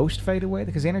the ghost fade away?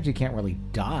 Because the energy can't really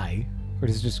die, or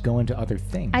does it just go into other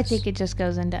things? I think it just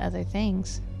goes into other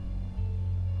things.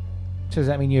 So does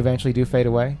that mean you eventually do fade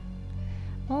away?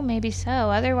 Well, maybe so.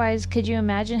 Otherwise, could you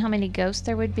imagine how many ghosts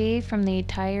there would be from the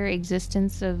entire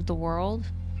existence of the world?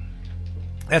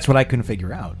 That's what I couldn't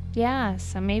figure out. Yeah,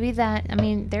 so maybe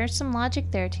there's some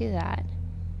logic there to that.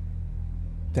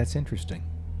 That's interesting.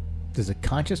 Does the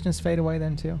consciousness fade away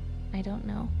then too? I don't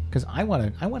know. Because I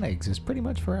want to exist pretty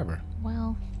much forever.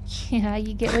 Well, yeah,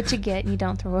 you get what you get and you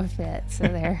don't throw a fit, so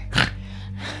there.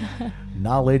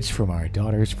 Knowledge from our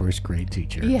daughter's first grade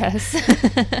teacher. Yes.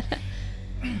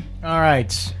 All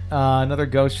right. Another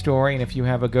ghost story. And if you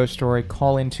have a ghost story,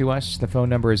 call in to us. The phone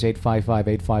number is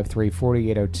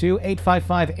 855-853-4802.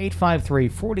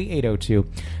 855-853-4802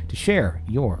 to share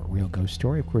your real ghost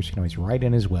story. Of course, you can always write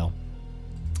in as well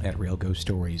at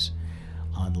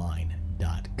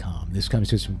realghoststoriesonline.com. This comes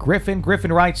to us from Griffin.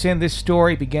 Griffin writes in, this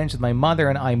story begins with my mother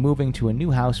and I moving to a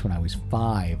new house when I was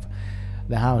 5.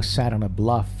 The house sat on a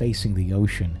bluff facing the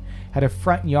ocean, had a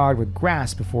front yard with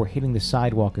grass before hitting the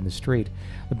sidewalk in the street.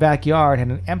 The backyard had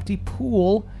an empty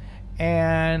pool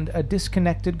and a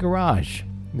disconnected garage.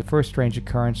 The first strange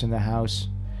occurrence in the house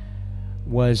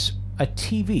was a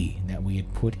TV that we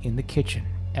had put in the kitchen.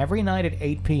 Every night at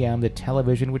 8 p.m., the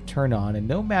television would turn on, and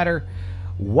no matter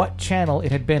what channel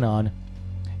it had been on,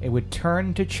 it would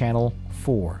turn to channel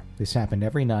 4. This happened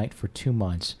every night for 2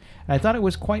 months, and I thought it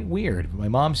was quite weird, but my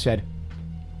mom said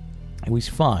it was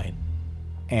fine.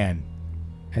 And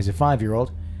as a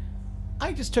 5-year-old,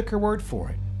 I just took her word for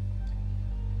it.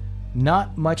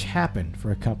 Not much happened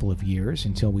for a couple of years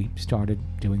until we started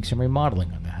doing some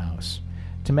remodeling on the house.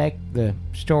 To make the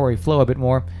story flow a bit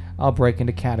more, I'll break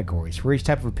into categories for each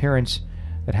type of appearance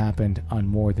that happened on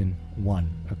more than one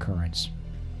occurrence.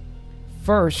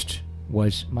 First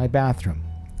was my bathroom,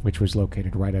 which was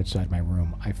located right outside my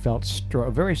room. I felt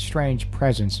a very strange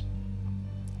presence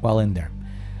while in there.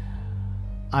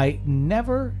 I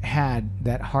never had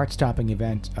that heart-stopping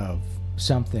event of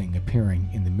something appearing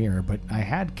in the mirror, but I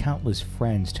had countless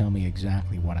friends tell me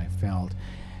exactly what I felt,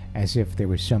 as if there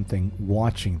was something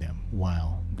watching them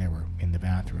while they were in the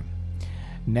bathroom.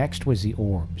 Next was the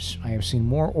orbs. I have seen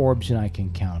more orbs than I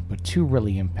can count, but 2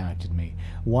 really impacted me.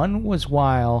 One was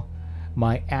while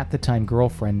my at-the-time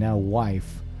girlfriend, now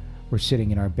wife, were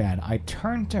sitting in our bed. I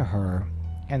turned to her,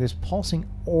 and this pulsing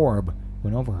orb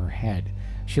went over her head.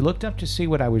 She looked up to see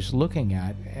what I was looking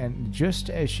at, and just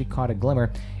as she caught a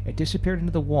glimmer, it disappeared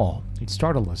into the wall. It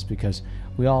startled us because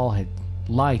we all had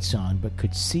lights on, but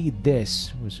could see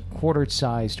this was a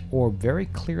quarter-sized orb very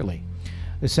clearly.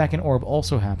 The second orb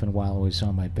also happened while I was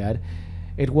on my bed.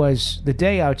 It was the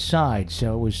day outside,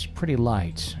 so it was pretty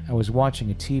light. I was watching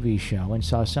a TV show and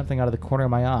saw something out of the corner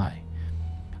of my eye.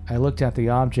 I looked at the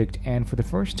object and for the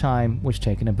first time was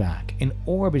taken aback. An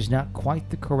orb is not quite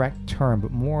the correct term,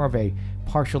 but more of a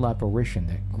partial apparition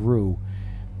that grew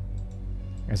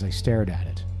as I stared at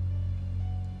it.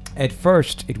 At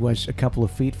first, it was a couple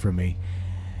of feet from me,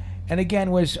 and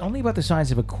again was only about the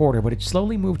size of a quarter, but it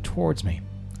slowly moved towards me.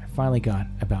 I finally got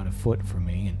about a foot from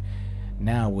me, and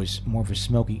now was more of a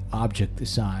smoky object the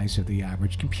size of the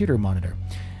average computer monitor.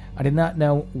 I did not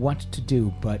know what to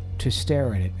do but to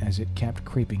stare at it as it kept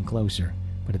creeping closer,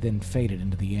 but it then faded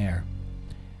into the air.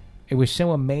 It was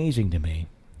so amazing to me,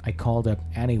 I called up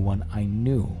anyone I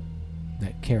knew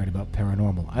that cared about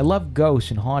paranormal. I love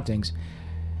ghosts and hauntings,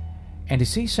 and to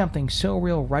see something so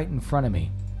real right in front of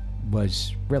me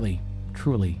was really,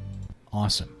 truly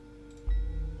awesome.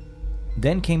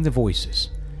 Then came the voices.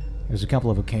 There was a couple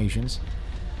of occasions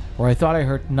where I thought I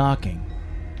heard knocking,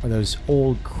 or those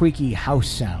old creaky house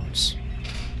sounds.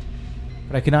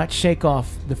 But I could not shake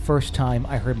off the first time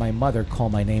I heard my mother call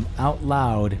my name out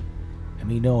loud, and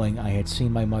me knowing I had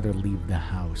seen my mother leave the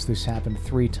house. This happened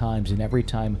 3 times, and every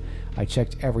time I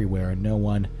checked everywhere, and no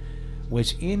one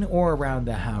was in or around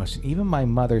the house. Even my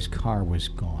mother's car was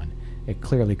gone. It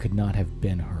clearly could not have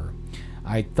been her.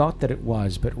 I thought that it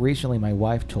was, but recently my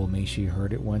wife told me she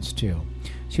heard it once too.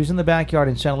 She was in the backyard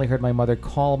and suddenly heard my mother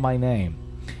call my name.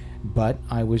 But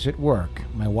I was at work.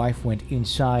 My wife went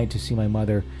inside to see my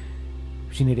mother.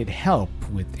 She needed help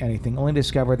with anything, only to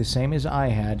discover the same as I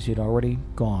had, she had already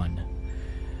gone.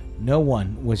 No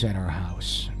one was at our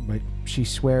house, but she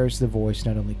swears the voice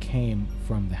not only came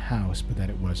from the house, but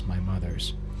that it was my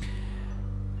mother's.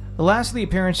 The last of the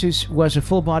appearances was a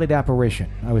full-bodied apparition.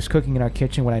 I was cooking in our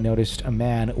kitchen when I noticed a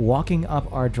man walking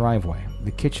up our driveway.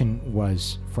 The kitchen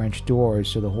was French doors,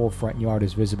 so the whole front yard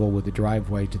is visible with the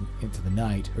driveway into the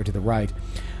night, or to the right.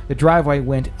 The driveway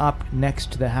went up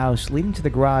next to the house, leading to the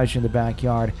garage in the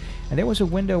backyard, and there was a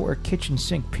window or kitchen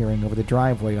sink peering over the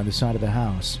driveway on the side of the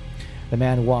house. The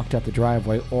man walked up the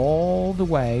driveway all the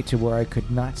way to where I could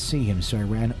not see him, so I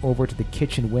ran over to the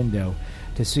kitchen window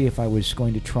to see if I was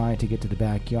going to try to get to the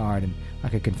backyard and I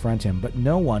could confront him, but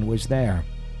no one was there.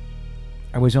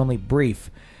 I was only brief.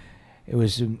 It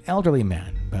was an elderly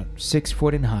man, about 6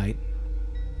 foot in height.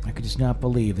 I could just not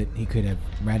believe that he could have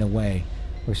ran away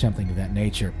or something of that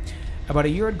nature. About a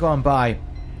year had gone by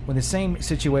when the same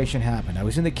situation happened. I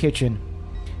was in the kitchen,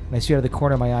 and I see out of the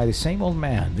corner of my eye the same old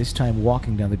man, this time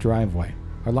walking down the driveway.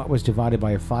 Our lot was divided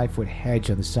by a 5-foot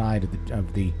hedge on the side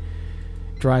of the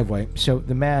driveway, so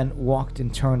the man walked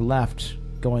and turned left,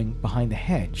 going behind the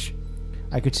hedge.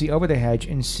 I could see over the hedge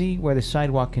and see where the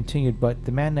sidewalk continued, but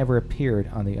the man never appeared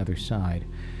on the other side.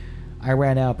 I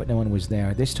ran out, but no one was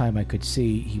there. This time I could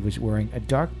see he was wearing a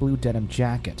dark blue denim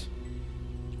jacket,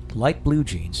 light blue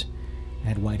jeans, and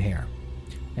had white hair.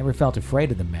 Never felt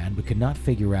afraid of the man, but could not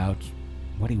figure out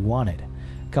what he wanted.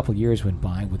 A couple years went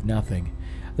by with nothing.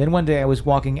 Then one day I was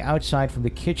walking outside from the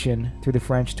kitchen through the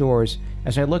French doors.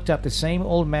 As I looked up, the same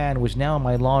old man was now on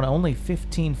my lawn only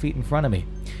 15 feet in front of me.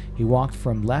 He walked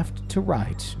from left to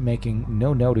right, making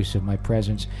no notice of my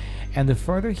presence, and the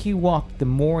further he walked, the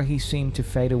more he seemed to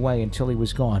fade away until he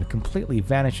was gone, completely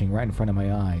vanishing right in front of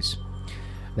my eyes.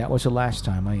 That was the last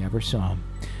time I ever saw him,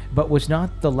 but was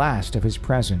not the last of his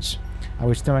presence. I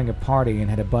was throwing a party and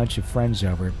had a bunch of friends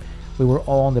over. We were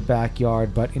all in the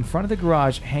backyard, but in front of the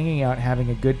garage, hanging out,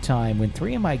 having a good time, when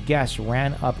 3 of my guests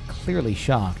ran up clearly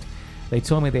shocked. They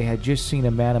told me they had just seen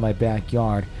a man in my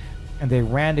backyard, and they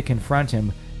ran to confront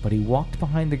him, but he walked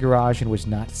behind the garage and was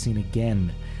not seen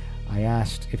again. I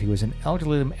asked if he was an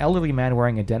elderly man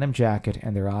wearing a denim jacket,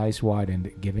 and their eyes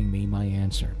widened, giving me my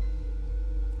answer.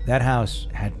 That house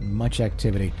had much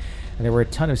activity, and there were a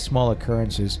ton of small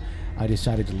occurrences I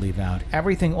decided to leave out.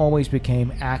 Everything always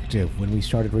became active when we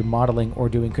started remodeling or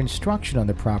doing construction on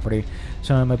the property,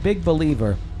 so I'm a big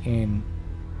believer in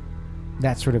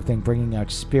that sort of thing, bringing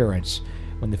out spirits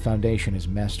when the foundation is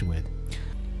messed with.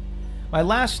 My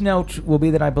last note will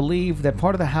be that I believe that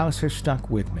part of the house has stuck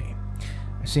with me.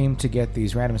 I seem to get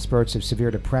these random spurts of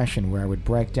severe depression where I would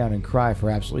break down and cry for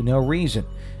absolutely no reason.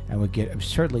 I would get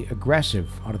absurdly aggressive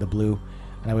out of the blue,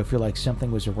 and I would feel like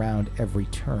something was around every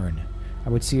turn. I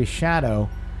would see a shadow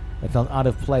that felt out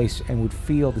of place and would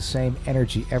feel the same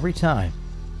energy every time.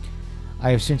 I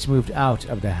have since moved out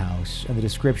of the house, and the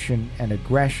description and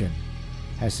aggression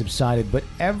has subsided, but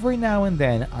every now and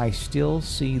then I still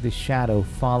see the shadow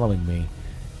following me,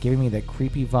 giving me that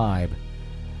creepy vibe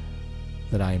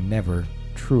that I am never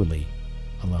truly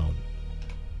alone.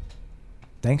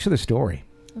 Thanks for the story.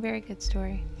 A very good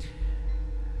story.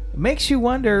 It makes you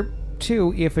wonder,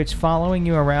 too, if it's following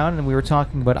you around, and we were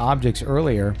talking about objects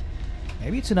earlier.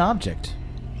 Maybe it's an object.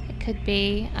 It could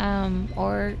be,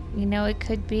 or, it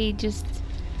could be just,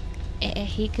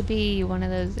 he could be one of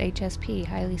those HSP,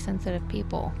 highly sensitive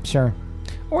people. Sure.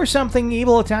 Or something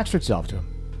evil attached itself to him.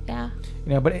 Yeah.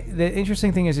 But the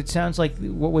interesting thing is it sounds like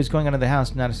what was going on in the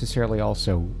house, not necessarily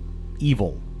also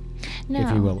evil,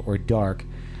 if you will, or dark.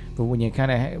 But when you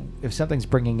kind of, if something's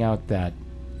bringing out that,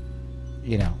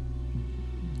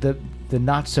 the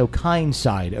not so kind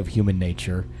side of human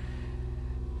nature,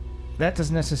 that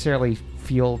doesn't necessarily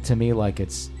feel to me like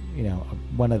it's,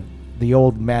 one of the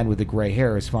old man with the gray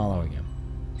hair is following him.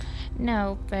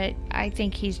 No, but I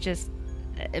think he's just,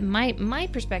 my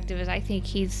perspective is I think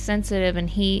he's sensitive and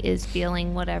he is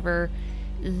feeling whatever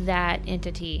that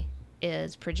entity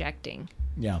is projecting.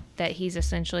 Yeah. That he's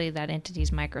essentially that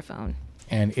entity's microphone.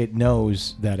 And it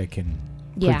knows that it can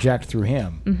project through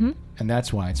him. Mm-hmm. And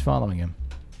that's why it's following him.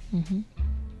 Mm-hmm.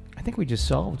 I think we just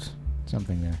solved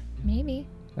something there. Maybe.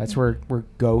 That's where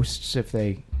ghosts,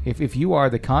 if you are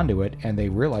the conduit and they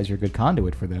realize you're a good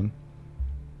conduit for them,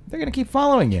 they're going to keep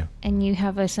following you. And you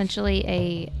have essentially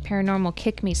a paranormal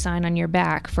kick me sign on your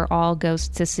back for all ghosts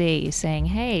to see, saying,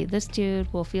 hey, this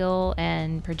dude will feel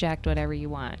and project whatever you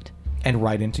want. And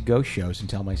write into ghost shows and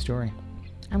tell my story.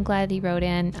 I'm glad he wrote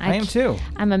in. I am too.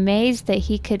 I'm amazed that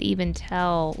he could even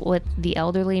tell with the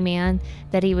elderly man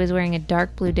that he was wearing a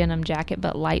dark blue denim jacket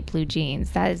but light blue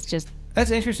jeans. That is just... That's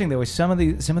interesting, though. With some of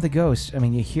the ghosts, I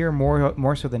mean, you hear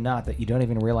more so than not that you don't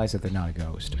even realize that they're not a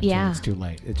ghost until it's too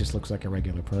late. It just looks like a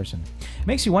regular person. It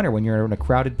makes you wonder when you're in a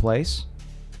crowded place.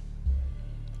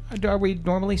 Are we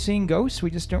normally seeing ghosts?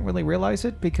 We just don't really realize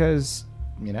it because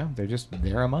they're just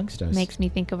there amongst us. Makes me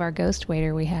think of our ghost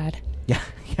waiter we had. Yeah,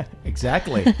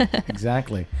 exactly.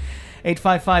 Exactly.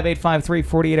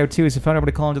 855-853-4802 is the phone number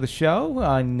to call into the show.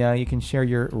 And you can share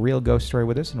your real ghost story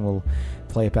with us, and we'll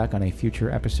play it back on a future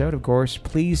episode. Of course,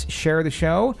 please share the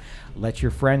show. Let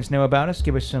your friends know about us.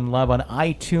 Give us some love on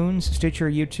iTunes, Stitcher,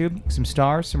 YouTube, some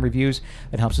stars, some reviews.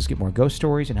 That helps us get more ghost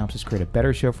stories and helps us create a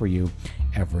better show for you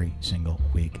every single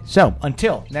week. So,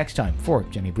 until next time, for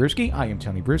Jenny Brewski, I am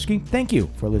Tony Brewski. Thank you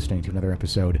for listening to another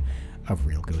episode of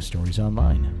Real Ghost Stories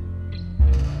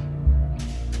Online.